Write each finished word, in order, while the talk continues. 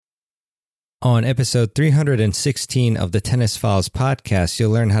On episode 316 of the Tennis Files podcast, you'll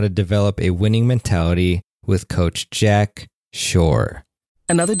learn how to develop a winning mentality with Coach Jack Schore.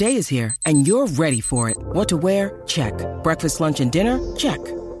 Another day is here, and you're ready for it. What to wear? Check. Breakfast, lunch, and dinner? Check.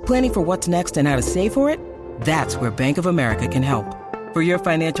 Planning for what's next and how to save for it? That's where Bank of America can help. For your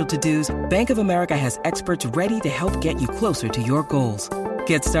financial to-dos, Bank of America has experts ready to help get you closer to your goals.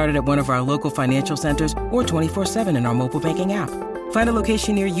 Get started at one of our local financial centers or 24/7 in our mobile banking app. Find a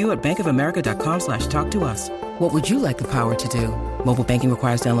location near you at bankofamerica.com/talktous. What would you like the power to do? Mobile banking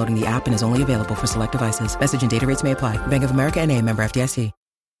requires downloading the app and is only available for select devices. Message and data rates may apply. Bank of America N.A., member FDIC.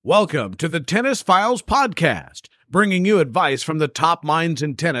 Welcome to the Tennis Files podcast, bringing you advice from the top minds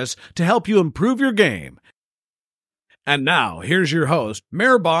in tennis to help you improve your game. And now, here's your host,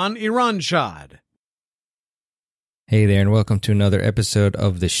 Mehrbon Iranshad. Hey there, and welcome to another episode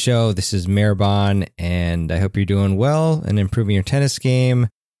of the show. This is Mehrbon, and I hope you're doing well and improving your tennis game.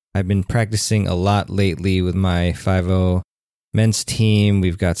 I've been practicing a lot lately with my 5-0 men's team.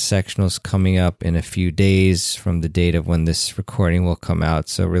 We've got sectionals coming up in a few days from the date of when this recording will come out,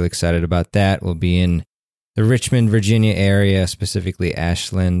 so really excited about that. We'll be in the Richmond, Virginia area, specifically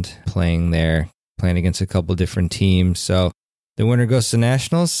Ashland, playing against a couple different teams. So the winner goes to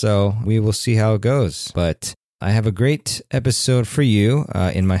nationals, so we will see how it goes. But I have a great episode for you,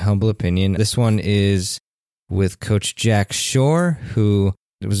 in my humble opinion. This one is with Coach Jack Schore, who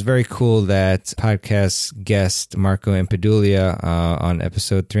it was very cool that podcast guest Marco Impedulia on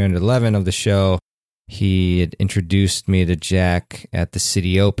episode 311 of the show, he had introduced me to Jack at the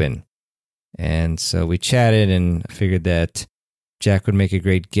City Open. And so we chatted and figured that Jack would make a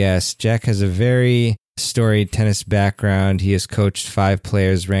great guest. Jack has a very storied tennis background. He has coached 5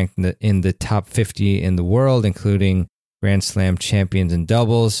 players ranked in the top 50 in the world, including Grand Slam champions in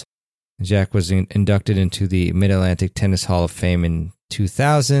doubles. Jack was inducted into the Mid-Atlantic Tennis Hall of Fame in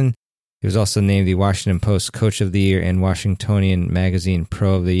 2000. He was also named the Washington Post Coach of the Year and Washingtonian Magazine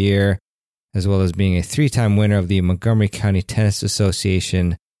Pro of the Year, as well as being a 3-time winner of the Montgomery County Tennis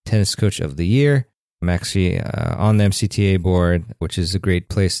Association Tennis Coach of the Year. I'm actually on the MCTA board, which is a great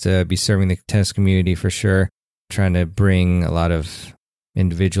place to be serving the tennis community for sure, trying to bring a lot of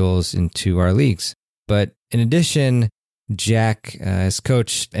individuals into our leagues. But in addition, Jack has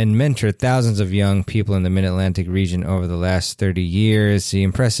coached and mentored thousands of young people in the Mid-Atlantic region over the last 30 years. He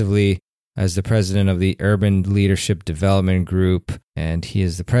impressively is the president of the Urban Leadership Development Group, and he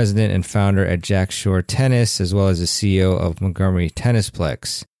is the president and founder at Jack Schore Tennis, as well as the CEO of Montgomery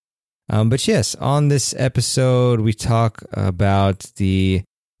Tennisplex. But yes, on this episode, we talk about the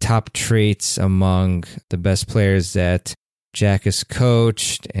top traits among the best players that Jack has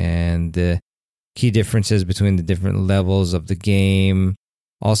coached and the key differences between the different levels of the game.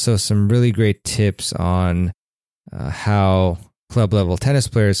 Also, some really great tips on how club-level tennis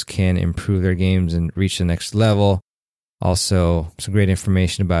players can improve their games and reach the next level. Also, some great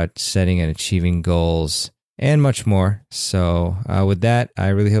information about setting and achieving goals, and much more. So with that, I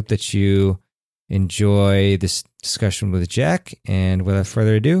really hope that you enjoy this discussion with Jack. And without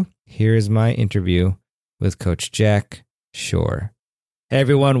further ado, here is my interview with Coach Jack Schore. Hey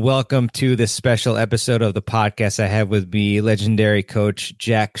everyone, welcome to this special episode of the podcast. I have with me legendary coach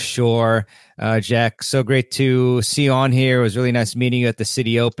Jack Schore. Jack, so great to see you on here. It was really nice meeting you at the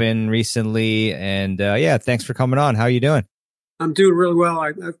City Open recently. And thanks for coming on. How are you doing? I'm doing really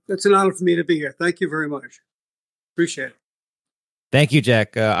well. It's an honor for me to be here. Thank you very much. Appreciate it. Thank you,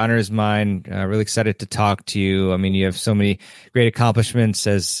 Jack. Honor is mine. Really excited to talk to you. I mean, you have so many great accomplishments,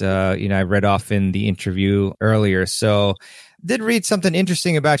 as I read off in the interview earlier. So did read something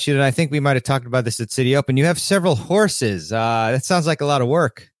interesting about you, and I think we might have talked about this at City Open. You have several horses. That sounds like a lot of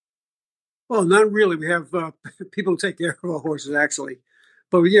work. Well, not really. We have people take care of our horses, actually.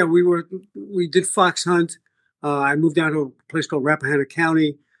 But yeah, we did fox hunt. I moved down to a place called Rappahannock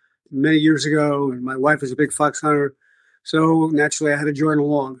County many years ago, and my wife is a big fox hunter. So naturally, I had to join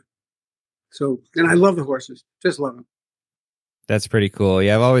along. So, and I love the horses, just love them. That's pretty cool.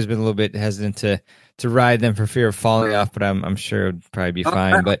 Yeah, I've always been a little bit hesitant to ride them for fear of falling off, but I'm sure it would probably be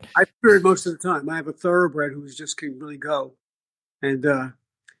fine. But I fear it most of the time. I have a thoroughbred who just can really go, and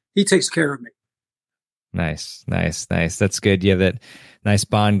he takes care of me. Nice. That's good. You have that nice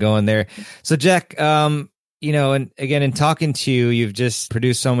bond going there. So, Jack, and again, in talking to you, you've just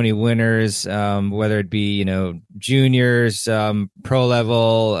produced so many winners, whether it be, juniors, pro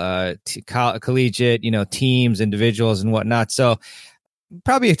level, collegiate, teams, individuals and whatnot. So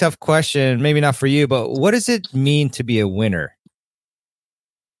probably a tough question, maybe not for you, but what does it mean to be a winner?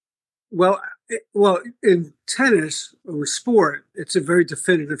 Well, in tennis or sport, it's a very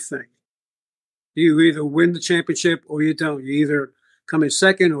definitive thing. You either win the championship or you don't. You either come in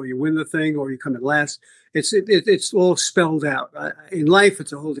second, or you win the thing, or you come in last. It's all spelled out. In life,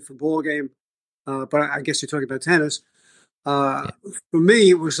 it's a whole different ball game. But I guess you're talking about tennis. Yeah. For me,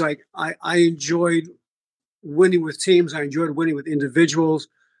 it was like I enjoyed winning with teams. I enjoyed winning with individuals.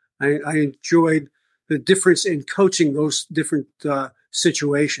 I enjoyed the difference in coaching those different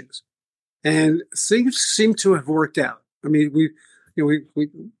situations, and things seem to have worked out. I mean,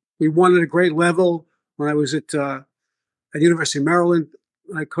 we won at a great level. When I was at University of Maryland,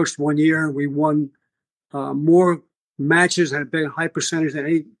 I coached 1 year. We won more matches, had a big high percentage than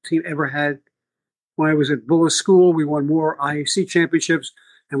any team ever had. When I was at Bullis School, we won more IAC championships,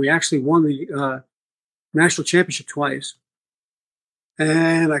 and we actually won the national championship twice.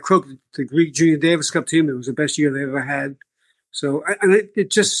 And I croaked the Greek Junior Davis Cup team. It was the best year they ever had. So, and it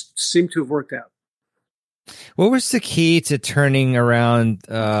just seemed to have worked out. What was the key to turning around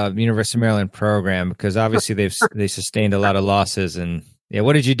University of Maryland program? Because obviously they sustained a lot of losses. And yeah,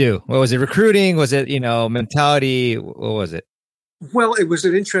 what did you do? What was it? Recruiting? Was it mentality? What was it? Well, it was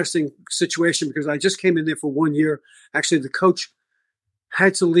an interesting situation because I just came in there for 1 year. Actually, the coach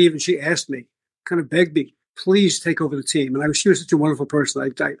had to leave, and she asked me, kind of begged me, please take over the team. And she was such a wonderful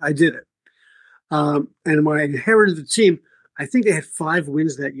person. I did it. And when I inherited the team, I think they had 5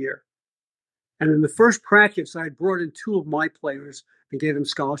 wins that year. And in the first practice, I had brought in 2 of my players and gave them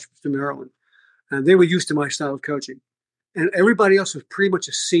scholarships to Maryland. And they were used to my style of coaching. And everybody else was pretty much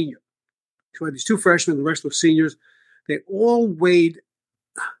a senior. So I had these 2 freshmen, the rest were seniors. They all weighed,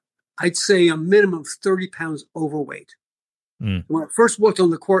 I'd say, a minimum of 30 pounds overweight. When I first walked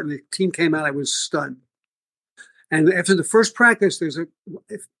on the court and the team came out, I was stunned. And after the first practice, at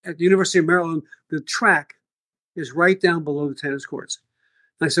the University of Maryland, the track is right down below the tennis courts.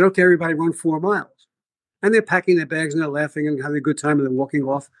 And I said, okay, everybody run 4 miles. And they're packing their bags and they're laughing and having a good time and they're walking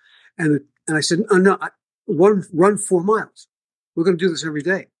off. And I said, no, run 4 miles. We're going to do this every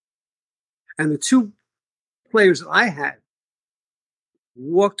day. And the 2 players that I had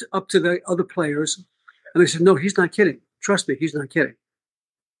walked up to the other players and they said, no, he's not kidding. Trust me, he's not kidding.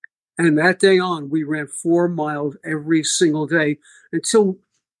 And that day on, we ran 4 miles every single day until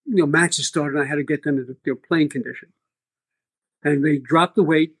matches started. And I had to get them into their playing condition. And they dropped the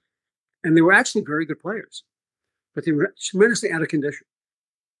weight, and they were actually very good players, but they were tremendously out of condition.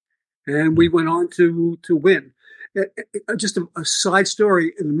 And we went on to win. Just a side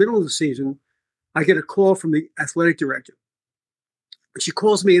story: in the middle of the season, I get a call from the athletic director. She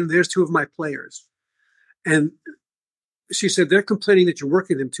calls me, and there's 2 of my players, and she said, they're complaining that you're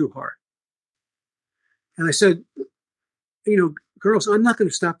working them too hard. And I said, girls, I'm not going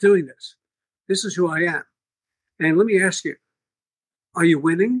to stop doing this. This is who I am. And let me ask you, are you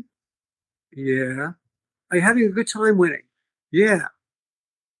winning? Yeah. Are you having a good time winning? Yeah.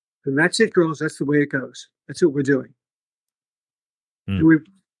 And that's it, girls. That's the way it goes. That's what we're doing. And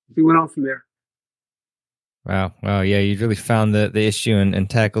we went on from there. Wow. Yeah, you really found the issue and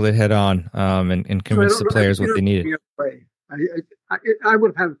tackled it head on and convinced the players what they needed. I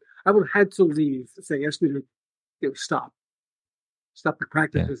would have had to leave if they asked me to stop the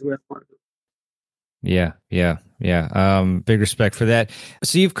practices the way I wanted to. Yeah. Big respect for that.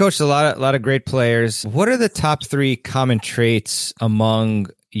 So you've coached a lot of great players. What are the top 3 common traits among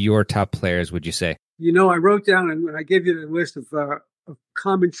your top players, would you say? I wrote down, and I gave you the list of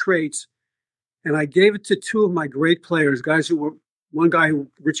common traits, and I gave it to 2 of my great players, guys who were, one guy,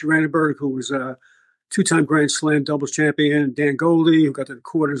 Richie Rannenberg, who was a 2-time Grand Slam doubles champion, Dan Goldie, who got to the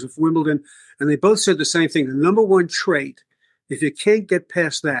quarters of Wimbledon, and they both said the same thing. The number 1 trait, if you can't get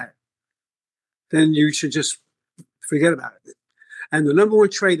past that, then you should just forget about it. And the number 1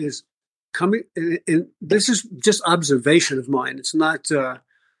 trait is coming, and this is just observation of mine. It's not a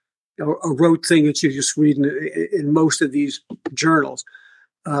rote thing that you just read in most of these journals.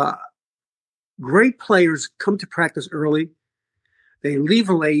 Great players come to practice early, they leave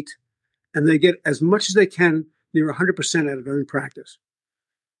late, and they get as much as they can, near 100% out of every practice.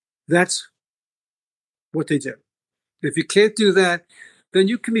 That's what they do. If you can't do that, then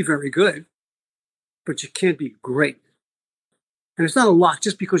you can be very good, but you can't be great. And it's not a lot.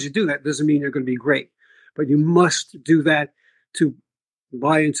 Just because you do that doesn't mean you're going to be great. But you must do that to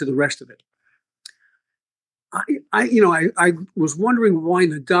buy into the rest of it. I was wondering why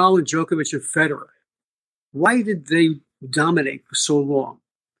Nadal and Djokovic and Federer, why did they dominate for so long?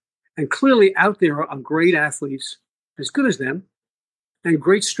 And clearly out there are great athletes, as good as them, and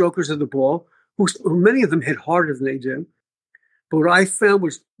great strokers of the ball, who many of them hit harder than they do. But what I found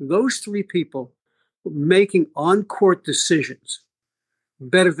was those 3 people were making on-court decisions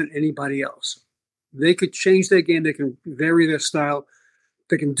better than anybody else. They could change their game. They can vary their style.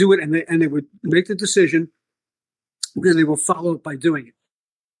 They can do it, and they would make the decision. then they will follow it by doing it.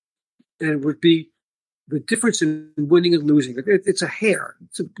 And it would be the difference in winning and losing. It's a hair.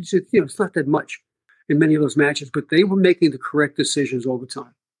 It's not that much in many of those matches, but they were making the correct decisions all the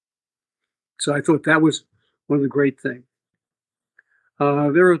time. So I thought that was one of the great things.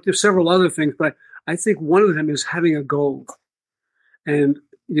 There are several other things, but I think one of them is having a goal. And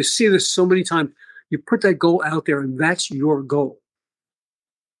you see this so many times. You put that goal out there, and that's your goal.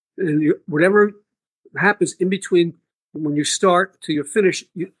 And whatever happens in between when you start to your finish,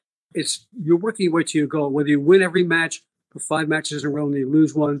 you're working your way to your goal. Whether you win every match for 5 matches in a row and you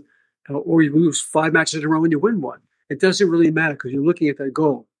lose one, or you lose 5 matches in a row and you win one, it doesn't really matter because you're looking at that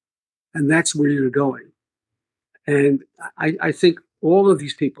goal, and that's where you're going. And I think all of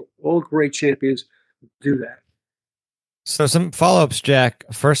these people, all great champions, do that. So some follow-ups, Jack.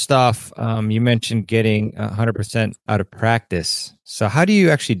 First off, you mentioned getting 100% out of practice. So how do you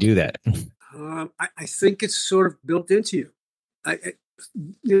actually do that? I think it's sort of built into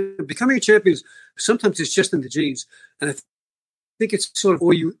you. Becoming a champion is sometimes it's just in the genes, and I think it's sort of,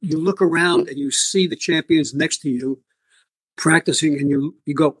 or you look around and you see the champions next to you practicing, and you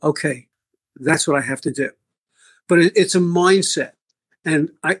go, okay, that's what I have to do. But it's a mindset, and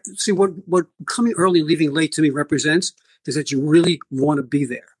I see what coming early and leaving late to me represents is that you really want to be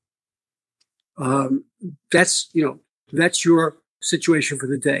there. That's your situation for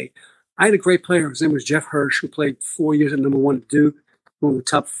the day. I had a great player. His name was Jeff Hirsch, who played 4 years at number 1 at Duke, one of the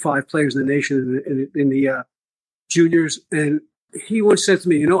top 5 players in the nation in the juniors. And he once said to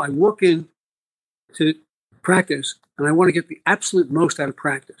me, I walk in to practice and I want to get the absolute most out of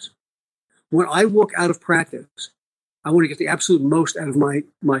practice. When I walk out of practice, I want to get the absolute most out of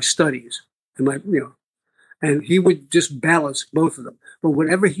my studies and and he would just balance both of them. But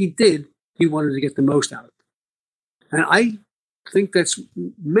whatever he did, he wanted to get the most out of it. And I think that's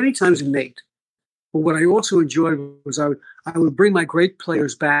many times innate. But what I also enjoyed was I would bring my great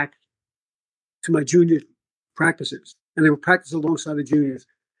players back to my junior practices, and they would practice alongside the juniors.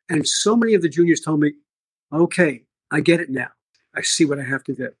 And so many of the juniors told me, okay, I get it now. I see what I have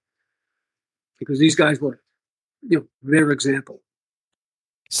to do. Because these guys were, their example.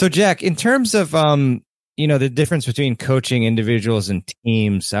 So, Jack, in terms of, the difference between coaching individuals and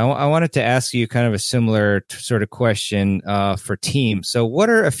teams, I wanted to ask you kind of a similar sort of question for teams. So what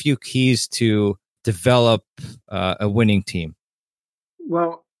are a few keys to develop a winning team?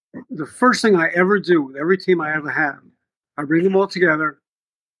 Well, the first thing I ever do with every team I ever have, I bring them all together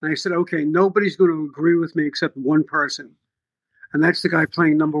and I said, okay, nobody's going to agree with me except one person. And that's the guy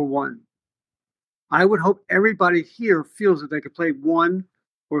playing number 1. I would hope everybody here feels that they could play 1,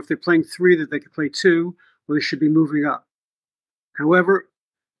 or if they're playing 3, that they could play 2, or they should be moving up. However,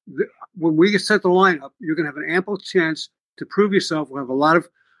 when we set the lineup, you're going to have an ample chance to prove yourself. We'll have a lot of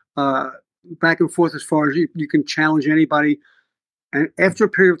back and forth as far as you can challenge anybody. And after a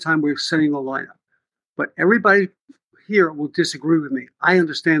period of time, we're setting the lineup. But everybody here will disagree with me. I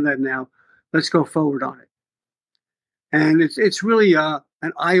understand that now. Let's go forward on it. And it's really an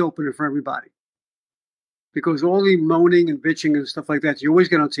eye-opener for everybody. Because all the moaning and bitching and stuff like that, you always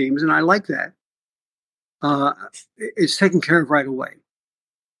get on teams, and I like that. It's taken care of right away.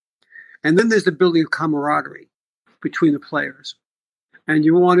 And then there's the building of camaraderie between the players. And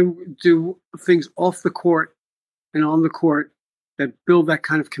you want to do things off the court and on the court that build that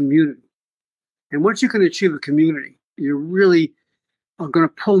kind of community. And once you can achieve a community, you really are going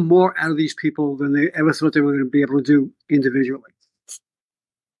to pull more out of these people than they ever thought they were going to be able to do individually.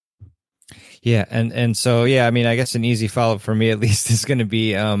 Yeah, and so I mean, I guess an easy follow up for me at least is going to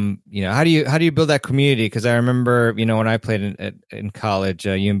be, how do you build that community? Because I remember, when I played in college,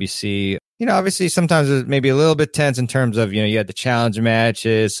 UMBC, obviously sometimes it was maybe a little bit tense in terms of, you had the challenge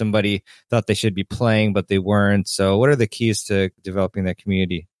matches. Somebody thought they should be playing, but they weren't. So, what are the keys to developing that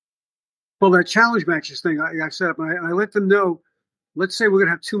community? Well, that challenge matches thing I set up, and I let them know. Let's say we're going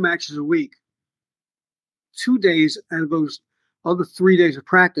to have 2 matches a week. 2 days out of those other 3 days of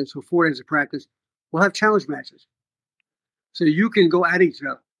practice or 4 days of practice, we'll have challenge matches. So you can go at each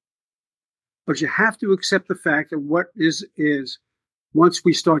other. But you have to accept the fact that what is once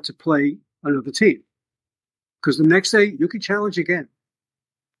we start to play another team. Because the next day, you can challenge again.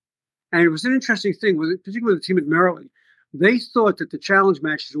 And it was an interesting thing, particularly the team at Maryland. They thought that the challenge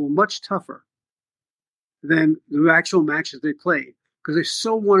matches were much tougher than the actual matches they played because they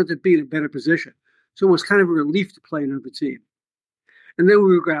so wanted to be in a better position. So it was kind of a relief to play another team. And then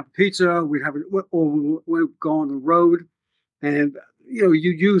we would grab pizza, we'd go on the road. And, you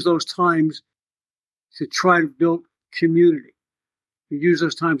use those times to try to build community. You use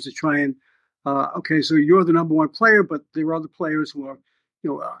those times to try and, okay, so you're the number 1 player, but there are other players who are,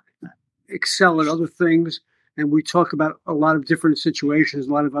 excel at other things. and we talk about a lot of different situations,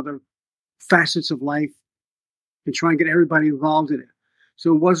 a lot of other facets of life, and try and get everybody involved in it.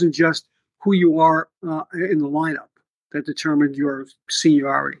 So it wasn't just who you are in the lineup that determined your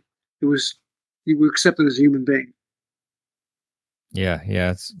seniority. It was you were accepted as a human being. Yeah,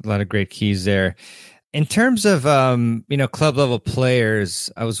 it's a lot of great keys there. In terms of club level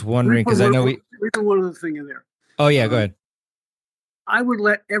players, I was wondering because I know we put one other thing in there. Oh yeah, go ahead. I would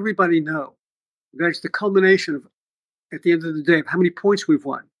let everybody know that it's the culmination of, at the end of the day, of how many points we've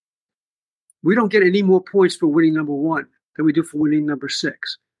won. We don't get any more points for winning number 1 than we do for winning number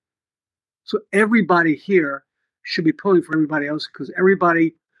 6. So everybody here should be pulling for everybody else because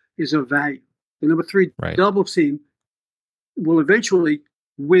everybody is of value. The number 3 double team will eventually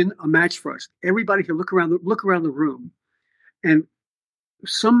win a match for us. Everybody here, look around the room, and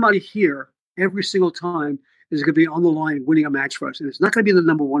somebody here every single time is going to be on the line winning a match for us. And it's not going to be the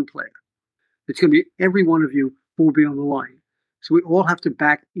number 1 player. It's going to be every one of you who will be on the line. So we all have to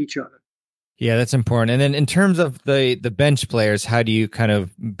back each other. Yeah, that's important. And then in terms of the bench players, how do you kind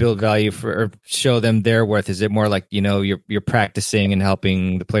of build value for or show them their worth? Is it more like, you're practicing and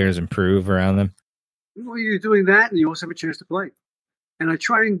helping the players improve around them? Well, you're doing that, and you also have a chance to play. And I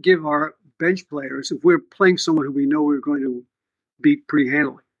try and give our bench players, if we're playing someone who we know we're going to beat pretty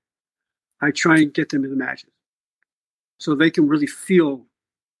handily, I try and get them in the matches so they can really feel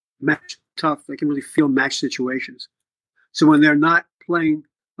match tough. They can really feel match situations. So when they're not playing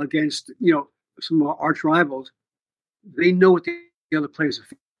against, some of our arch rivals, they know what the other players are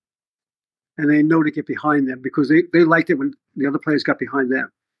feeling. And they know to get behind them because they liked it when the other players got behind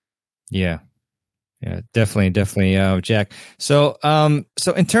them. Yeah. Yeah, definitely, Jack. So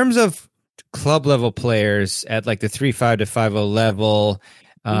in terms of club level players at like the 3.5 to 5.0 level,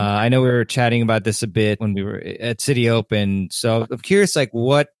 I know we were chatting about this a bit when we were at City Open. So I'm curious, like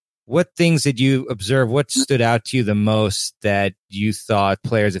what things did you observe? What stood out to you the most that you thought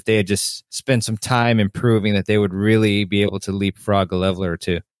players, if they had just spent some time improving, that they would really be able to leapfrog a level or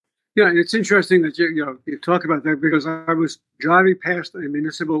two? Yeah, and it's interesting that you talk about that because I was driving past a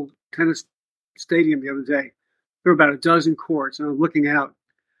municipal tennis stadium the other day. There were about a dozen courts, and I'm looking out,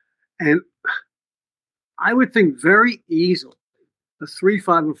 and I would think very easily a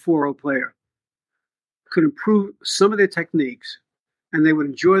 3.5 or 4.0 player could improve some of their techniques, and they would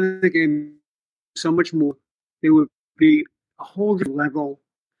enjoy the game so much more. They would be a whole different level,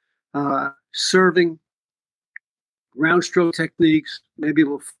 serving, ground stroke techniques, maybe a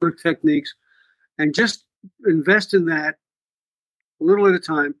little foot techniques, and just invest in that a little at a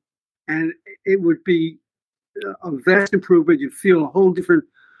time. And it would be a vast improvement. You'd feel a whole different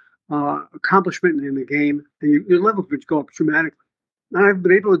accomplishment in the game, and your level would go up dramatically. And I've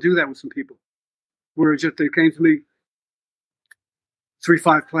been able to do that with some people, where just they came to me,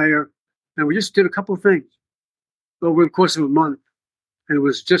 3.5 player, and we just did a couple of things over the course of a month, and it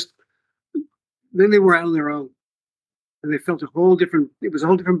was just then they were out on their own, and they felt it was a whole different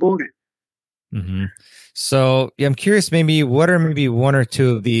ballgame. Mm-hmm. So I'm curious, maybe what are maybe one or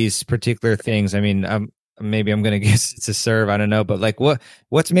two of these particular things? I mean, maybe I'm going to guess it's a serve. I don't know, but like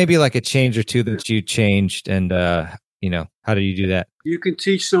what's maybe like a change or two that you changed, and how do you do that? You can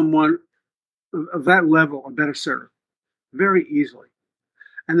teach someone of that level a better serve very easily,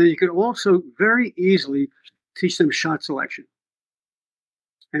 and then you can also very easily teach them shot selection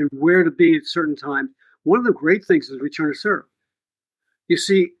and where to be at certain times. One of the great things is return to serve. You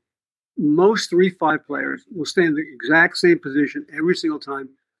see, most 3.5 players will stay in the exact same position every single time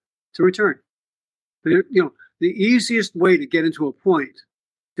to return. The easiest way to get into a point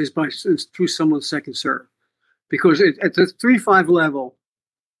is through someone's second serve, because at the 3.5 level,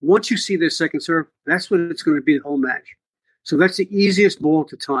 once you see their second serve, that's what it's going to be the whole match. So that's the easiest ball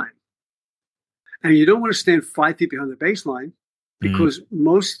to time. And you don't want to stand 5 feet behind the baseline because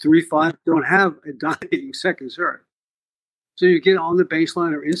most 3.5 don't have a dominating second serve. So you get on the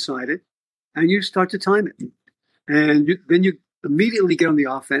baseline or inside it, and you start to time it. And then you immediately get on the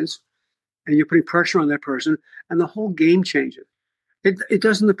offense, and you're putting pressure on that person, and the whole game changes. It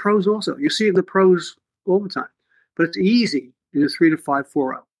does in the pros also. You see it in the pros all the time. But it's easy in the 3 to 5,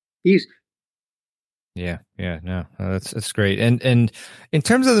 4-0. Easy. Yeah, no, that's great. And in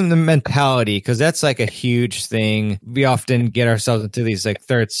terms of the mentality, because that's like a huge thing. We often get ourselves into these like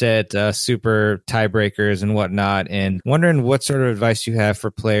third set super tiebreakers and whatnot. And wondering what sort of advice you have for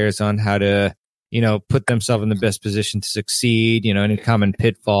players on how to, put themselves in the best position to succeed. Any common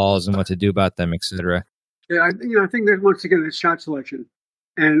pitfalls and what to do about them, etc. Yeah, I think that once again it's shot selection,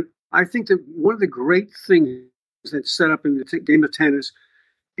 and I think that one of the great things that's set up in the game of tennis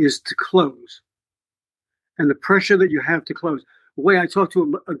is to close. And the pressure that you have to close. The way I talk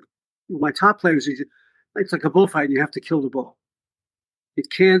to my top players is it's like a bullfight. And you have to kill the bull. It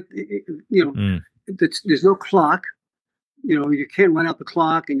can't, there's no clock. You can't run out the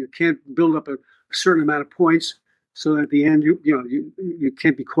clock, and you can't build up a certain amount of points so that at the end you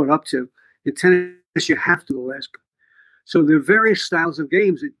can't be caught up to. In tennis, you have to last. So there are various styles of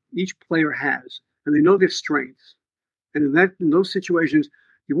games that each player has, and they know their strengths. And in those situations,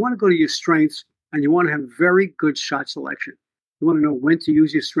 you want to go to your strengths, and you want to have very good shot selection. You want to know when to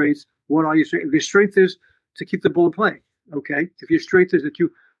use your strengths. What are your strengths? If your strength is to keep the ball in play, okay. If your strength is that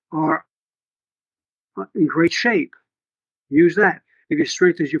you are in great shape, use that. If your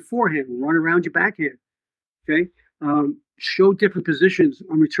strength is your forehand, run around your backhand, okay. Show different positions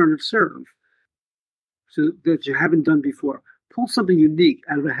on return of serve so that you haven't done before. Pull something unique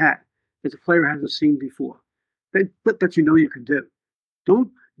out of the hat that the player hasn't seen before. That you know you can do.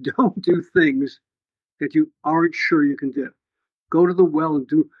 Don't do things that you aren't sure you can do. Go to the well and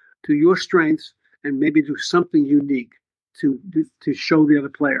do to your strengths, and maybe do something unique to show the other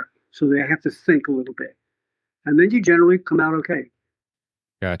player, so they have to think a little bit, and then you generally come out okay.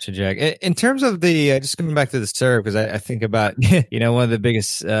 Gotcha, Jack. In terms of the just coming back to the serve, because I think about one of the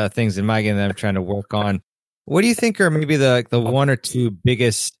biggest things in my game that I'm trying to work on. What do you think are maybe the one or two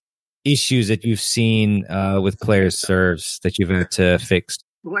biggest issues that you've seen with players' serves that you've had to fix?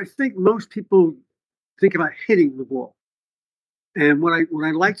 Well, I think most people think about hitting the ball. And what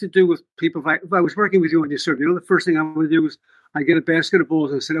I like to do with people, if I was working with you on your serve, the first thing I would do is I get a basket of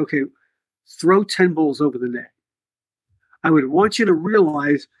balls and I said, okay, throw 10 balls over the net. I would want you to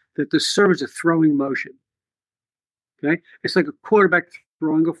realize that the serve is a throwing motion. Okay? It's like a quarterback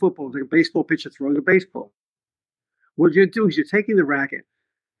throwing a football. It's like a baseball pitcher throwing a baseball. What you're doing is you're taking the racket,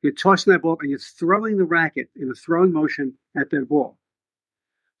 you're tossing that ball, and you're throwing the racket in a throwing motion at that ball.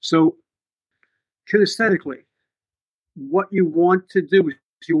 So, kinesthetically, what you want to do is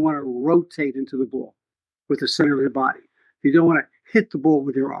you want to rotate into the ball with the center of your body. You don't want to hit the ball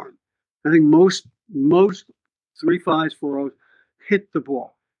with your arm. I think most 3-5s, 4-0s hit the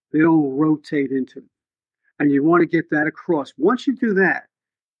ball. They don't rotate into it. And you want to get that across. Once you do that,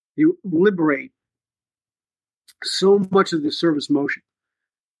 you liberate so much of the service motion.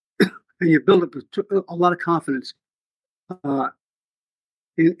 And you build up a lot of confidence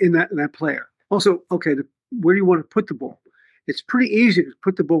in that player. Also, okay, where do you want to put the ball? It's pretty easy to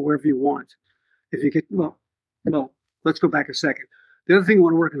put the ball wherever you want. If you get, well, let's go back a second. The other thing you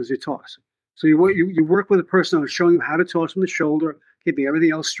want to work on is your toss. So you work with a person on showing you how to toss from the shoulder, keeping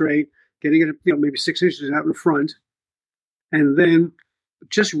everything else straight, getting it maybe 6 inches out in front, and then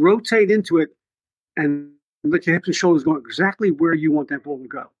just rotate into it and let your hips and shoulders go exactly where you want that ball to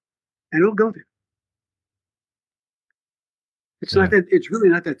go, and it'll go there. It's really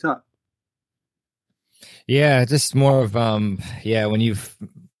not that tough. Yeah, just more of when you've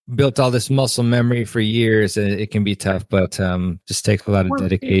built all this muscle memory for years, it can be tough, but just takes a lot of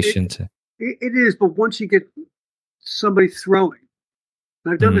dedication to. It is, but once you get somebody throwing,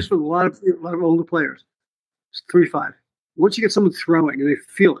 and I've done this with a lot of older players, it's 3-5. Once you get someone throwing and they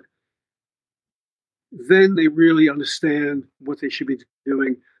feel it, then they really understand what they should be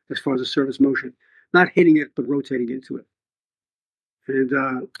doing as far as the service motion, not hitting it but rotating into it. And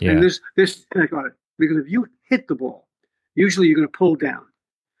this I got it, because if you hit the ball, usually you're going to pull down.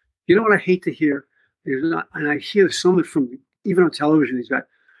 You know what I hate to hear? And I hear some of it from even on television. He's got,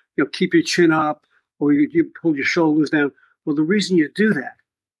 keep your chin up, or you pull your shoulders down. Well, the reason you do that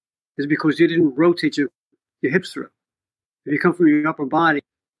is because you didn't rotate your hips through. If you come from your upper body,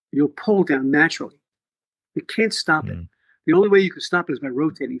 you'll pull down naturally. You can't stop it. The only way you can stop it is by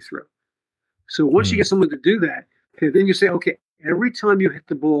rotating through. So once you get someone to do that, okay, then you say, okay, every time you hit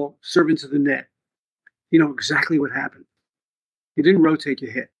the ball, serve into the net, you know exactly what happened. You didn't rotate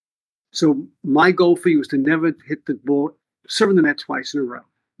your hit. So my goal for you is to never hit the ball, serve in the net twice in a row.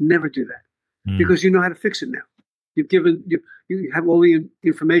 Never do that, because you know how to fix it now. You have all the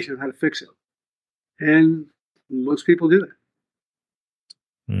information on how to fix it, and most people do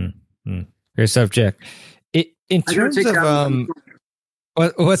that. Great stuff, Jack. In terms of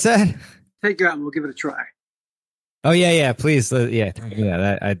what's that? Take you out and we'll give it a try. Oh yeah, please, yeah.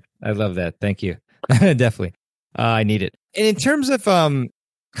 I love that. Thank you, definitely. I need it. And in terms of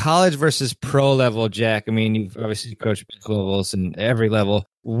college versus pro level, Jack, I mean, you've obviously coached levels and every level.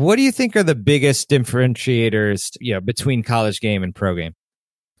 What do you think are the biggest differentiators, between college game and pro game?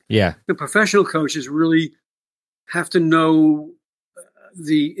 Yeah. The professional coaches really have to know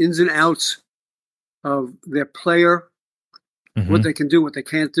the ins and outs of their player, what they can do, what they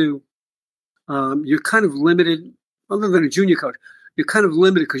can't do. You're kind of limited, other than a junior coach, you're kind of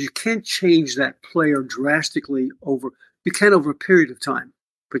limited because you can't change that player drastically you can over a period of time,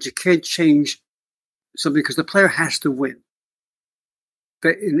 but you can't change something because the player has to win.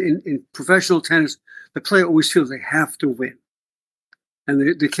 But in professional tennis, the player always feels they have to win.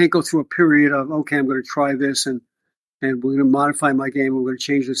 And they can't go through a period of, okay, I'm going to try this and we're going to modify my game. We're going to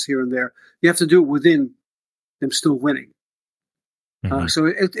change this here and there. You have to do it within them still winning. Mm-hmm. So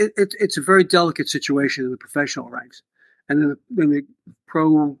it's a very delicate situation in the professional ranks. And then the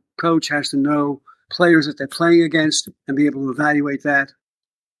pro coach has to know players that they're playing against and be able to evaluate that.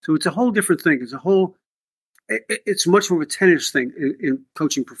 So it's a whole different thing. It's much more of a tennis thing in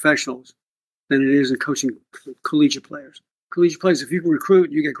coaching professionals than it is in coaching collegiate players. Collegiate players, if you can recruit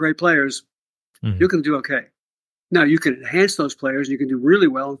and you get great players, you're going to do okay. Now, you can enhance those players. You can do really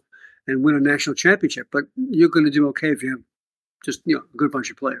well and win a national championship, but you're going to do okay if you have just a good bunch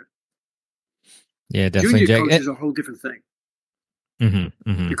of players. Yeah, definitely. Junior coach is a whole different thing.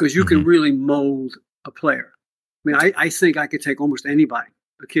 Because you mm-hmm. can really mold a player. I mean, I think I could take almost anybody,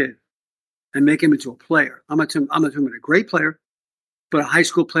 a kid, and make him into a player. I'm not talking about a great player, but a high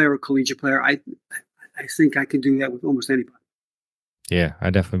school player or collegiate player. I think I can do that with almost anybody. Yeah, I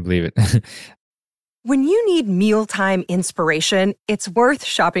definitely believe it. When you need mealtime inspiration, it's worth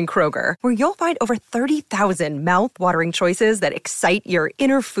shopping Kroger, where you'll find over 30,000 mouth-watering choices that excite your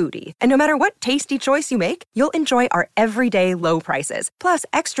inner foodie. And no matter what tasty choice you make, you'll enjoy our everyday low prices, plus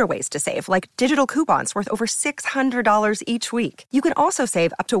extra ways to save, like digital coupons worth over $600 each week. You can also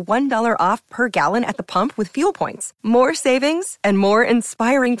save up to $1 off per gallon at the pump with fuel points. More savings and more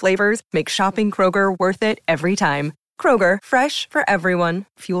inspiring flavors make shopping Kroger worth it every time. Kroger, fresh for everyone.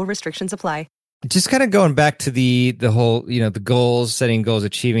 Fuel restrictions apply. Just kind of going back to the whole, the goals, setting goals,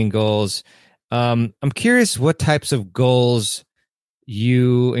 achieving goals. I'm curious what types of goals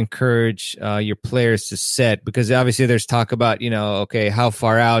you encourage your players to set, because obviously there's talk about, okay, how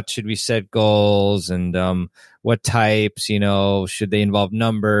far out should we set goals, and what types, should they involve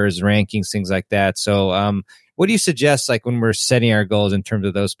numbers, rankings, things like that. So what do you suggest, like when we're setting our goals in terms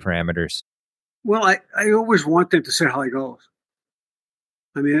of those parameters? Well, I always want them to set high goals.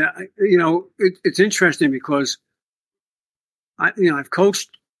 I mean, it's interesting because I've coached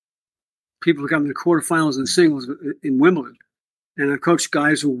people who got to the quarterfinals and singles in Wimbledon, and I've coached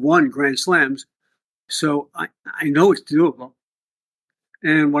guys who won Grand Slams. So I know it's doable.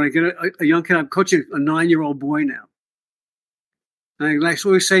 And when I get a young kid, I'm coaching a 9-year-old boy now. And I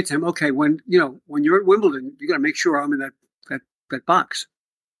always say to him, okay, when you're at Wimbledon, you got to make sure I'm in that box.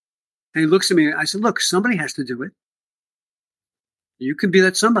 And he looks at me and I said, look, somebody has to do it. You can be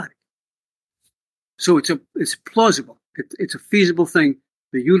that somebody. So it's plausible. It's a feasible thing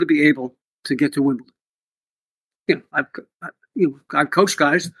for you to be able to get to Wimbledon. I've coached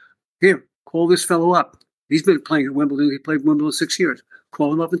guys. Here, call this fellow up. He's been playing at Wimbledon. He played Wimbledon 6 years.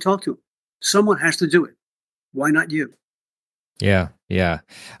 Call him up and talk to him. Someone has to do it. Why not you? Yeah.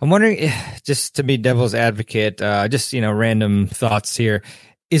 I'm wondering, just to be devil's advocate, just random thoughts here.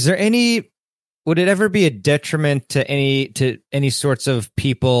 Would it ever be a detriment to any sorts of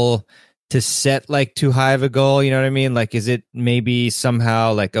people to set like too high of a goal? You know what I mean? Like, is it maybe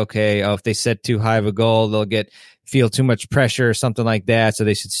somehow like, okay, if they set too high of a goal, they'll feel too much pressure or something like that. So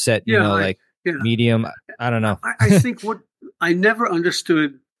they should set, medium. I don't know. I think I never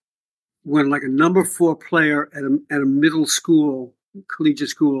understood when like a number 4 player at a middle school, collegiate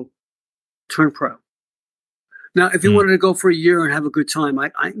school turned pro. Now, if you wanted to go for a year and have a good time,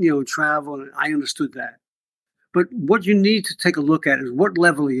 I travel, and I understood that. But what you need to take a look at is what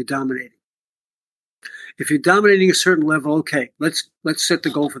level are you dominating? If you're dominating a certain level, okay, let's set the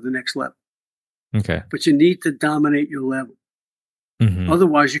goal for the next level. Okay. But you need to dominate your level. Mm-hmm.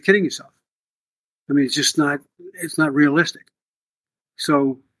 Otherwise, you're kidding yourself. I mean, it's not realistic.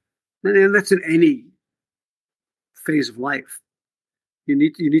 So, and that's in any phase of life. You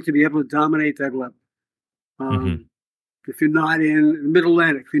need to be able to dominate that level. If you're not in the Middle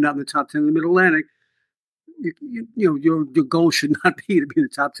Atlantic, if you're not in the top 10 in the Middle Atlantic, your goal should not be to be in the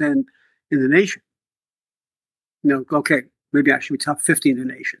top 10 in the nation. Okay, maybe I should be top 50 in the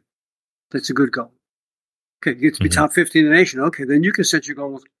nation. That's a good goal. Okay, you get to be top 50 in the nation. Okay, then you can set your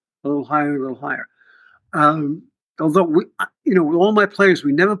goals a little higher. Although with all my players,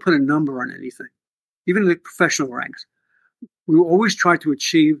 we never put a number on anything, even in the professional ranks. We always try to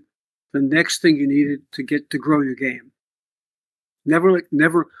achieve the next thing you needed to grow your game.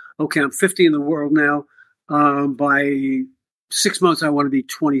 Never, okay, I'm 50 in the world now. By 6 months, I want to be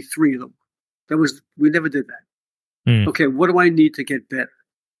 23 of them. We never did that. Okay, what do I need to get better?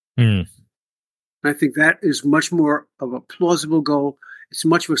 I think that is much more of a plausible goal. It's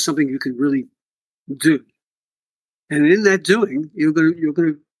much more something you can really do. And in that doing, you're going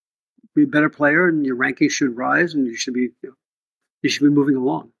to be a better player, and your ranking should rise, and you should be moving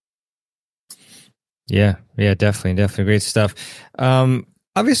along. Yeah, definitely great stuff.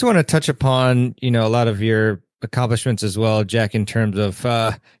 Obviously want to touch upon, a lot of your accomplishments as well, Jack, in terms of,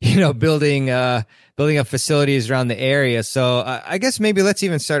 building up facilities around the area. So I guess maybe let's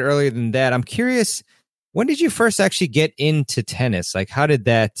even start earlier than that. I'm curious, when did you first actually get into tennis? Like, how did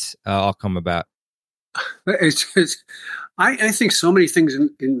that all come about? I think so many things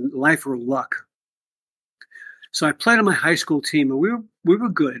in life are luck. So I played on my high school team, and we were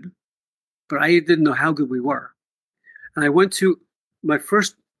good, but I didn't know how good we were. And I went to my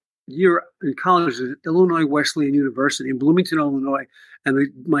first year in college at Illinois Wesleyan University in Bloomington, Illinois, and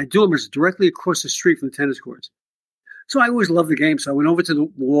my dorm was directly across the street from the tennis courts. So I always loved the game. So I went over to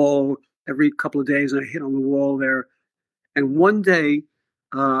the wall every couple of days, and I hit on the wall there. And one day,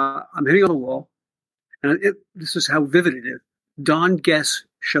 I'm hitting on the wall, and this is how vivid it is. Don Guess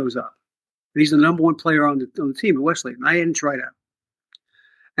shows up. He's the number one player on the team at Wesleyan. I hadn't tried out.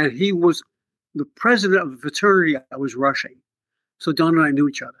 And he was the president of the fraternity I was rushing. So Don and I knew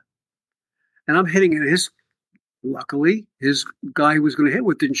each other. And I'm hitting, and luckily, his guy who was going to hit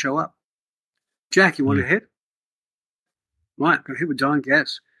with didn't show up. Jack, you want to hit? Why? I'm going to hit with Don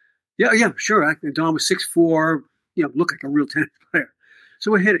Guess. Yeah, sure. Don was 6'4", looked like a real tennis player.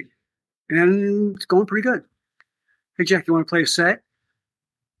 So we're hitting. And it's going pretty good. Hey, Jack, you want to play a set?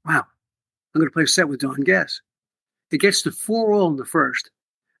 Wow. I'm going to play a set with Don Guess. It gets to 4-all in the first,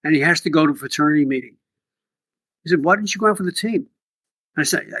 and he has to go to a fraternity meeting. He said, why didn't you go out for the team? I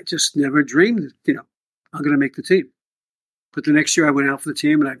said, I just never dreamed that, I'm going to make the team. But the next year I went out for the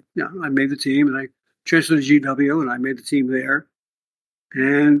team, and I made the team, and I transferred to GW, and I made the team there.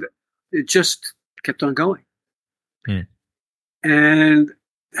 And it just kept on going. And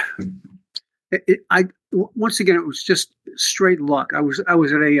once again, it was just straight luck. I was at I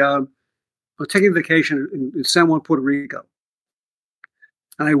was taking a vacation in San Juan, Puerto Rico.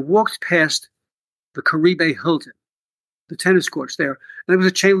 And I walked past the Caribe Hilton, the tennis courts there. And there was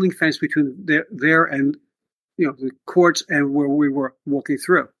a chain link fence between there and, the courts and where we were walking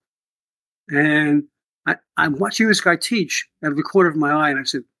through. And I'm watching this guy teach out of the corner of my eye. And I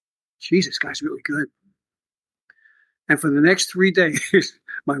said, Jesus, this guy's really good. And for the next 3 days,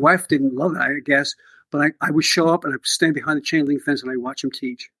 my wife didn't love it, I guess, but I would show up and I'd stand behind the chain link fence and I'd watch him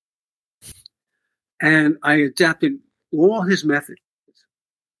teach. And I adapted all his methods.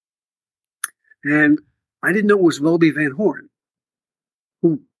 And I didn't know it was Welby Van Horn,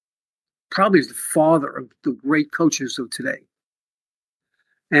 who probably is the father of the great coaches of today.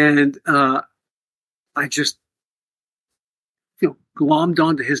 And I just, glommed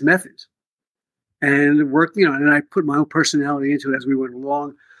onto his methods. And it worked, and I put my own personality into it as we went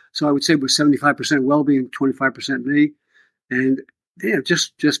along. So I would say it was 75% Welby and 25% me. And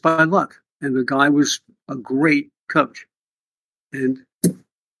just by luck. And the guy was a great coach. And,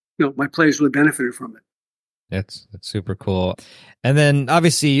 my players really benefited from it. That's super cool. And then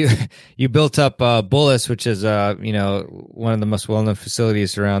obviously you built up Bullis, which is one of the most well-known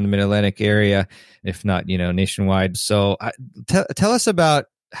facilities around the Mid-Atlantic area, if not nationwide. So tell us about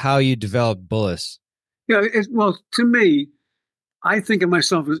how you developed Bullis. Yeah, well, to me, I think of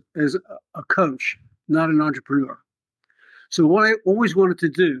myself as a coach, not an entrepreneur. So what I always wanted to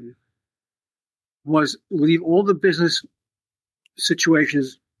do was leave all the business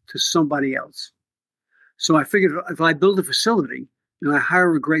situations to somebody else. So I figured if I build a facility and I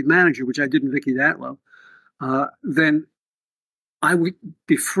hire a great manager, which I did in Vicky Datlow, then I would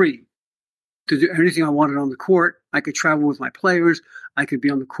be free to do anything I wanted on the court. I could travel with my players. I could be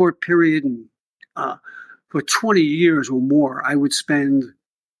on the court, period. And for 20 years or more, I would spend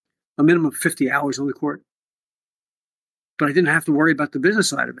a minimum of 50 hours on the court. But I didn't have to worry about the business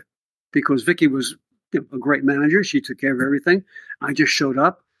side of it because Vicky was a great manager. She took care of everything. I just showed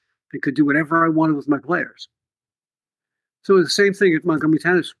up and could do whatever I wanted with my players. So the same thing at Montgomery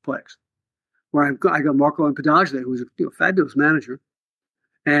Tennisplex, where I got Marco Impadaglia, who's a fabulous manager,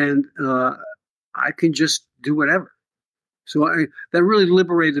 and I can just do whatever. So that really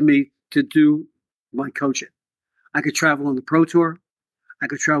liberated me to do my coaching. I could travel on the Pro Tour. I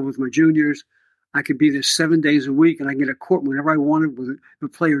could travel with my juniors. I could be there 7 days a week, and I could get a court whenever I wanted if the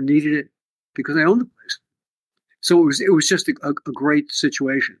player needed it because I owned the place. So it was just a great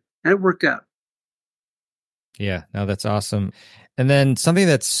situation, and it worked out. Yeah, no, that's awesome. And then something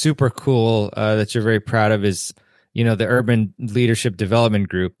that's super cool that you're very proud of is, the Urban Leadership Development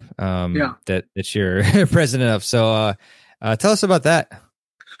Group that you're president of. So tell us about that.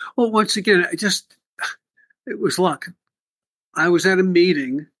 Well, once again, it was luck. I was at a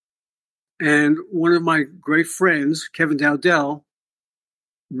meeting, and one of my great friends, Kevin Dowdell,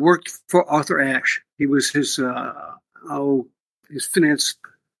 worked for Arthur Ashe. He was his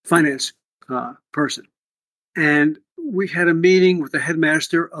finance person. And we had a meeting with the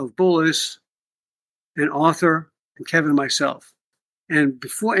headmaster of Bullis and Arthur and Kevin and myself. And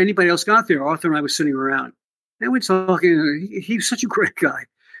before anybody else got there, Arthur and I were sitting around. And we're talking. He was such a great guy.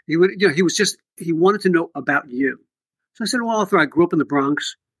 He wanted to know about you. So I said, well, Arthur, I grew up in the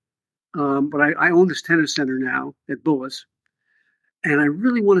Bronx, but I own this tennis center now at Bullis. And I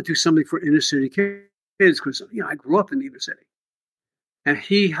really want to do something for inner city kids because, I grew up in the inner city. And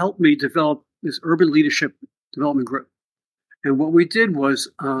he helped me develop this urban leadership development group. And what we did was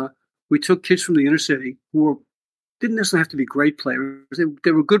we took kids from the inner city who didn't necessarily have to be great players.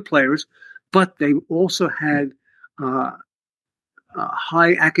 They were good players, but they also had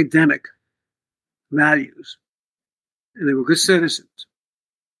high academic values. And they were good citizens.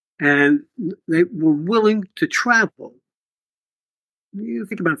 And they were willing to travel. You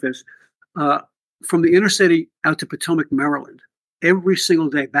think about this. From the inner city out to Potomac, Maryland, every single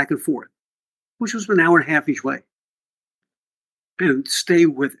day, back and forth, which was an hour and a half each way. And stay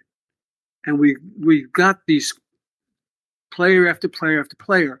with it. And we got these player after player after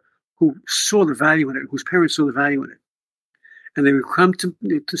player who saw the value in it, whose parents saw the value in it. And they would come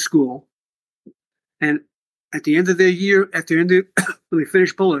to school. And at the end of their year, when they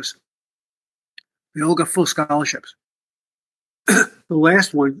finished Bullis, they all got full scholarships. The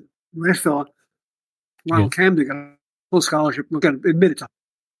last fella, Ronald Camden, got a full scholarship, got admitted to.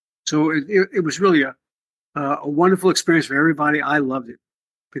 So it was really a wonderful experience for everybody. I loved it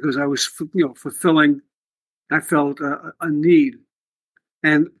because I was, fulfilling. I felt a need.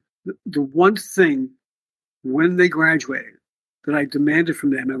 And the one thing when they graduated that I demanded from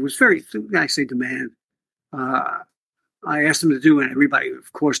them, I say demand, I asked them to do, and everybody,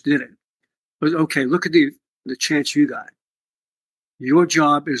 of course, did it. But okay, look at the chance you got. Your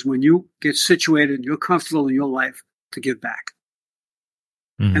job is when you get situated and you're comfortable in your life to give back.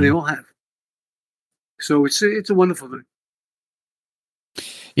 Mm-hmm. And they all have. So it's a wonderful thing.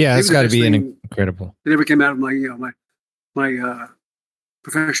 Yeah, it's got to be incredible. It never came out of my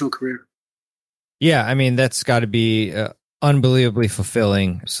professional career. Yeah, I mean, that's got to be unbelievably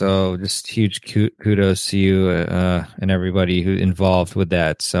fulfilling. So just huge kudos to you and everybody who involved with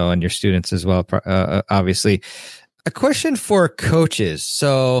that. So, and your students as well, obviously. A question for coaches.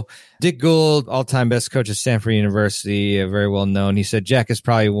 So Dick Gould, all-time best coach at Stanford University, very well known. He said Jack is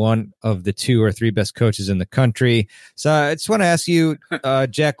probably one of the 2 or 3 best coaches in the country. So I just want to ask you,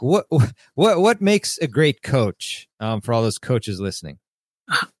 Jack, what makes a great coach for all those coaches listening?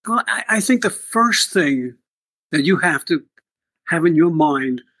 Well, I think the first thing that you have to have in your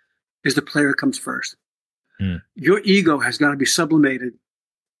mind is the player comes first. Your ego has got to be sublimated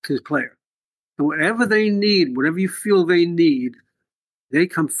to the player. And whatever they need, whatever you feel they need, they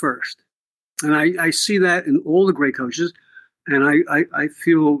come first. And I see that in all the great coaches. And I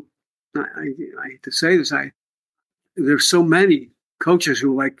feel, I hate to say this, there's so many coaches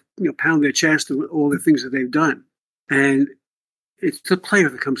who pound their chest with all the things that they've done. And it's the player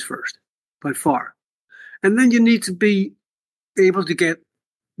that comes first, by far. And then you need to be able to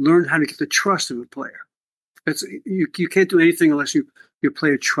learn how to get the trust of a player. You can't do anything unless your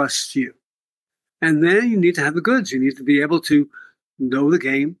player trusts you. And then you need to have the goods. You need to be able to know the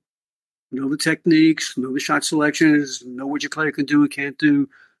game, know the techniques, know the shot selections, know what your player can do and can't do.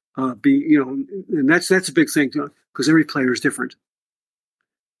 And that's a big thing because every player is different.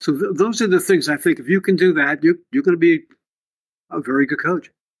 So those are the things I think if you can do that, you're going to be a very good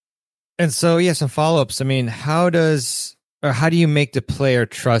coach. And so, some follow-ups. I mean, how do you make the player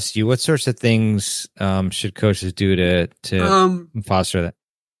trust you? What sorts of things should coaches do to foster that?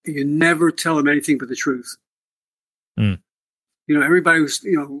 You never tell them anything but the truth. Everybody who's,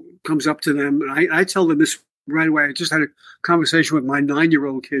 comes up to them, and I tell them this right away. I just had a conversation with my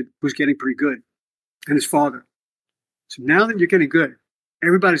 9-year-old kid who's getting pretty good and his father. So now that you're getting good,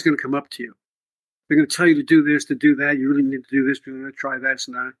 everybody's going to come up to you. They're going to tell you to do this, to do that. You really need to do this, do that, try that,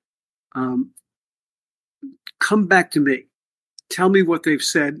 and that. Come back to me. Tell me what they've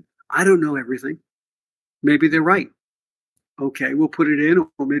said. I don't know everything. Maybe they're right. Okay, we'll put it in,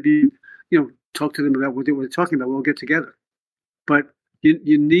 or maybe, talk to them about what they're talking about. We'll get together. But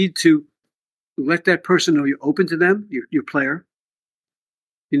you need to let that person know you're open to them, your player.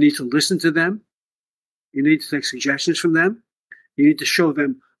 You need to listen to them. You need to take suggestions from them. You need to show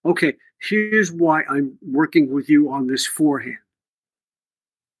them, okay, here's why I'm working with you on this forehand.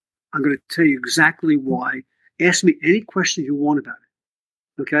 I'm going to tell you exactly why. Ask me any question you want about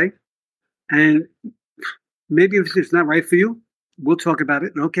it. Okay? And maybe if it's not right for you, we'll talk about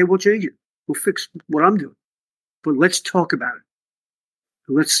it. And okay, we'll change it. We'll fix what I'm doing. But let's talk about it.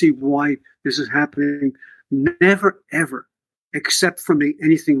 Let's see why this is happening. Never, ever accept from me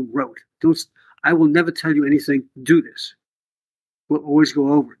anything rote. I will never tell you anything. Do this. We'll always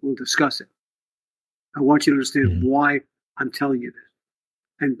go over it. We'll discuss it. I want you to understand why I'm telling you this.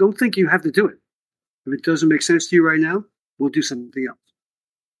 And don't think you have to do it. If it doesn't make sense to you right now, we'll do something else.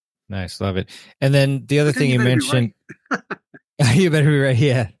 Nice. Love it. And then the other thing you mentioned, you better be right.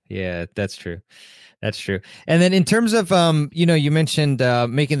 Yeah. Yeah, that's true. That's true. And then in terms of, you mentioned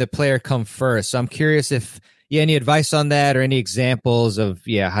making the player come first. So I'm curious if any advice on that or any examples of,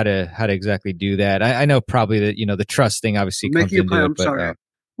 how to exactly do that. I know probably that, the trust thing obviously comes into it. I'm sorry.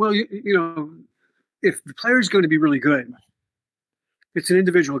 Well, if the player is going to be really good, it's an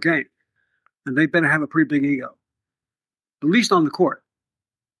individual game, and they better have a pretty big ego, at least on the court.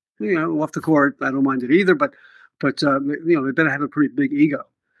 Off the court, I don't mind it either, but they better have a pretty big ego.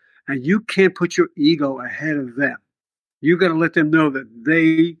 And you can't put your ego ahead of them. You got to let them know that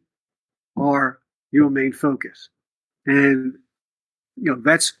they are your main focus. And,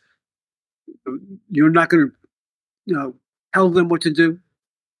 that's, you're not going to, tell them what to do.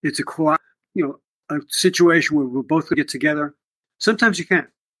 It's a situation where we'll both get together. Sometimes you can.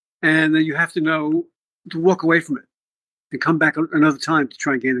 And then you have to know to walk away from it and come back another time to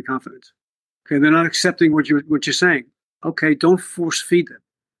try and gain the confidence. Okay, they're not accepting what you're saying. Okay, don't force feed them.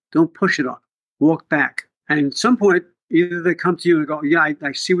 Don't push it on. Walk back. And at some point, either they come to you and go, yeah,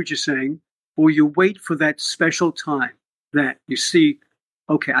 I see what you're saying, or you wait for that special time that you see,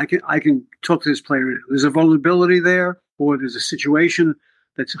 okay, I can talk to this player now. There's a vulnerability there, or there's a situation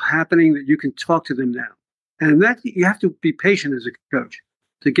that's happening that you can talk to them now. And that you have to be patient as a coach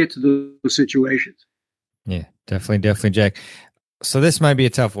to get to those situations. Yeah, definitely, Jack. So this might be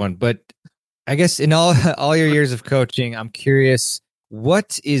a tough one, but I guess in all your years of coaching, I'm curious,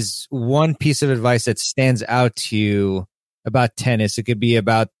 what is one piece of advice that stands out to you about tennis? It could be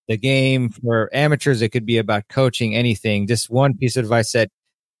about the game for amateurs. It could be about coaching, anything. Just one piece of advice that,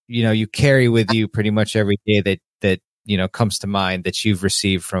 you carry with you pretty much every day that comes to mind that you've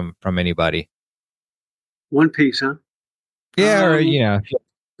received from anybody. One piece, huh? Yeah, or, You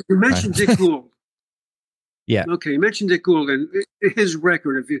mentioned Dick Gould. Yeah. Okay, you mentioned Dick Gould and his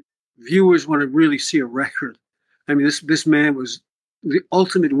record. If viewers want to really see a record, I mean, this man was the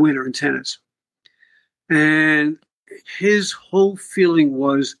ultimate winner in tennis. And his whole feeling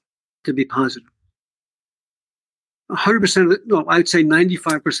was to be positive. 100% I'd say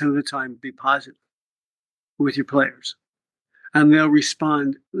 95% of the time, be positive with your players. And they'll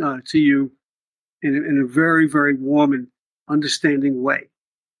respond to you in a very, very warm and understanding way.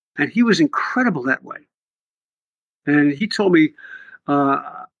 And he was incredible that way. And he told me,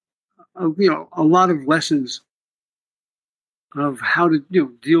 a lot of lessons of how to,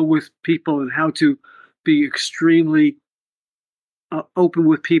 deal with people and how to be extremely open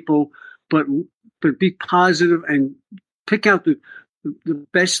with people, but be positive and pick out the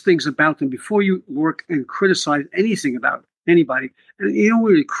best things about them before you work and criticize anything about anybody. And you don't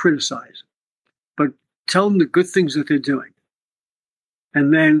really criticize, but tell them the good things that they're doing.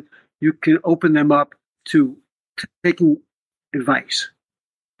 And then you can open them up to taking advice.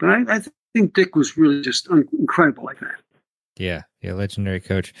 But I think Dick was really just incredible like that. Yeah, legendary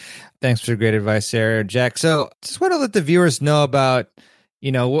coach. Thanks for the great advice, Sarah. Jack, so just want to let the viewers know about,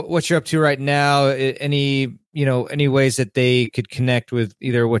 what you're up to right now. Any ways that they could connect with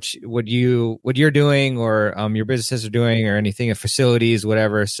either what you're doing or your businesses are doing or anything, facilities,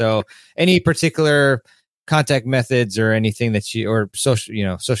 whatever. So any particular contact methods or anything that or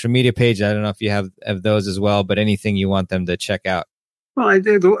social media page. I don't know if you have those as well, but anything you want them to check out. Well,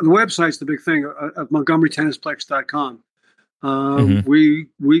 the website's the big thing of MontgomeryTennisplex.com. We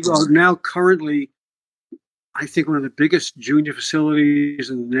are now currently, I think, one of the biggest junior facilities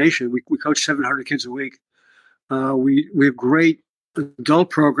in the nation. We coach 700 kids a week. We have great adult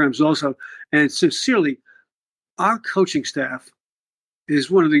programs also. And sincerely, our coaching staff has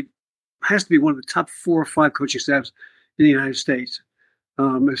to be one of the top 4 or 5 coaching staffs in the United States.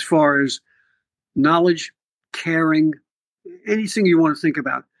 As far as knowledge, caring, anything you want to think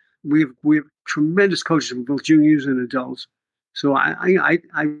about. We have tremendous coaches in both juniors and adults. So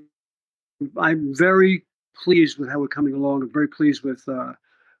I'm very pleased with how we're coming along. I'm very pleased with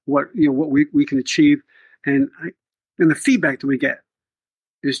what we can achieve, and the feedback that we get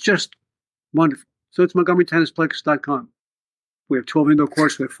is just wonderful. So it's MontgomeryTennisplex.com. We have 12 indoor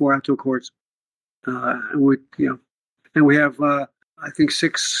courts. We have 4 outdoor courts, and we have I think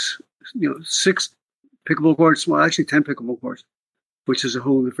 6 pickleball courts. Well, actually 10 pickleball courts, which is a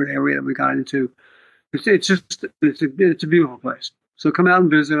whole different area that we got into. It's a beautiful place. So come out and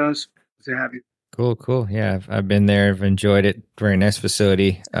visit us to have you. Cool. Yeah, I've been there. I've enjoyed it. Very nice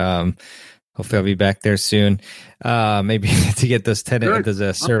facility. Hopefully I'll be back there soon. Maybe to get those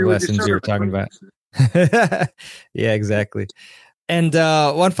serve lessons you were talking about. Yeah, exactly. And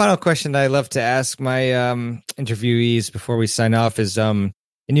one final question that I love to ask my interviewees before we sign off is, and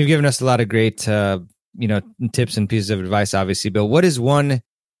you've given us a lot of great, tips and pieces of advice, obviously, but what is one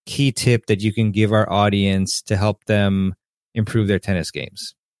key tip that you can give our audience to help them improve their tennis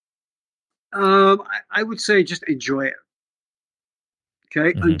games? I would say just enjoy it.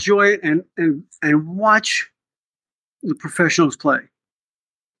 Okay, enjoy it and watch the professionals play.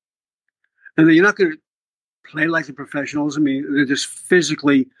 And you're not going to play like the professionals. I mean, they're just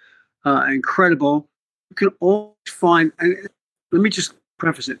physically incredible. You can always find. And let me just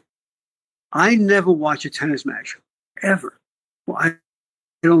preface it. I never watch a tennis match ever. Well, I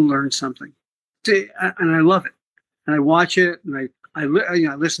don't learn something, and I love it. And I watch it, and I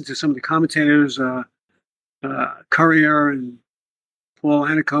listen to some of the commentators, Courier and Paul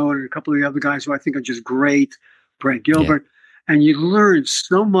Anico, and a couple of the other guys who I think are just great, Brett Gilbert. Yeah. And you learn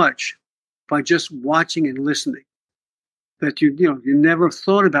so much by just watching and listening that you never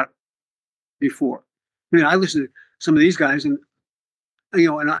thought about before. I mean, I listen to some of these guys, and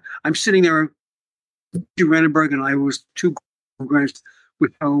I'm sitting there. Rennenberg and I was two grants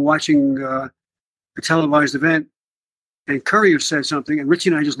with watching a televised event, and Courier said something, and Richie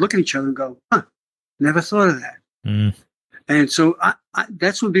and I just look at each other and go, never thought of that. Mm. And so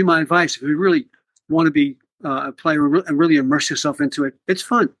that's would be my advice. If you really want to be a player and really immerse yourself into it, it's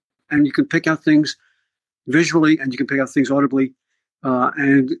fun. And you can pick out things visually and you can pick out things audibly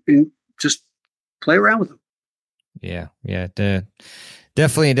and just play around with them. Yeah.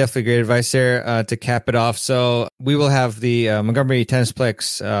 Definitely great advice there to cap it off. So we will have the Montgomery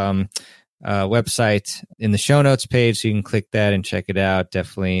Tennisplex website in the show notes page, so you can click that and check it out.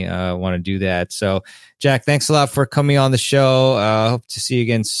 Definitely want to do that. So Jack, thanks a lot for coming on the show. Hope to see you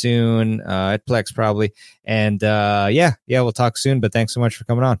again soon at Plex probably. And we'll talk soon, but thanks so much for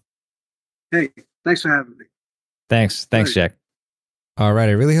coming on. Hey, thanks for having me. Thanks, Jack. All right,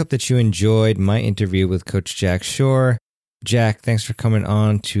 I really hope that you enjoyed my interview with Coach Jack Schore. Jack, thanks for coming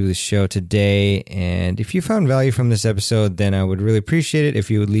on to the show today. And if you found value from this episode, then I would really appreciate it if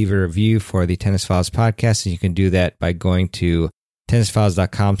you would leave a review for the Tennis Files podcast. And you can do that by going to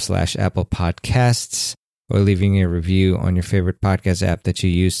tennisfiles.com/Apple Podcasts or leaving a review on your favorite podcast app that you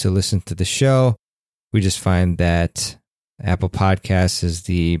use to listen to the show. We just find that Apple Podcasts is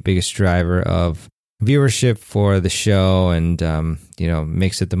the biggest driver of viewership for the show and,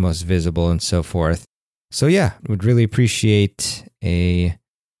 makes it the most visible and so forth. So would really appreciate a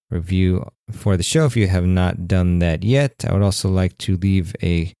review for the show if you have not done that yet. I would also like to leave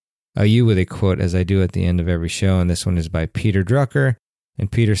a you with a quote, as I do at the end of every show, and this one is by Peter Drucker.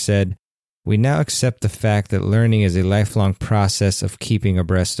 And Peter said, "We now accept the fact that learning is a lifelong process of keeping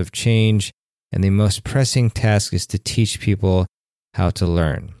abreast of change, and the most pressing task is to teach people how to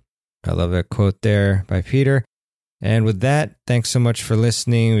learn." I love that quote there by Peter. And with that, thanks so much for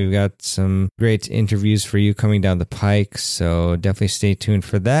listening. We've got some great interviews for you coming down the pike, so definitely stay tuned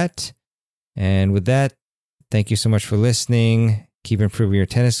for that. And with that, thank you so much for listening. Keep improving your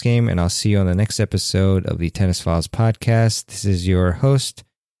tennis game, and I'll see you on the next episode of the Tennis Files podcast. This is your host,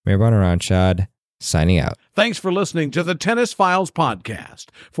 Mehrbon Iranshad, signing out. Thanks for listening to the Tennis Files podcast.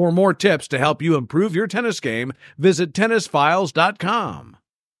 For more tips to help you improve your tennis game, visit tennisfiles.com.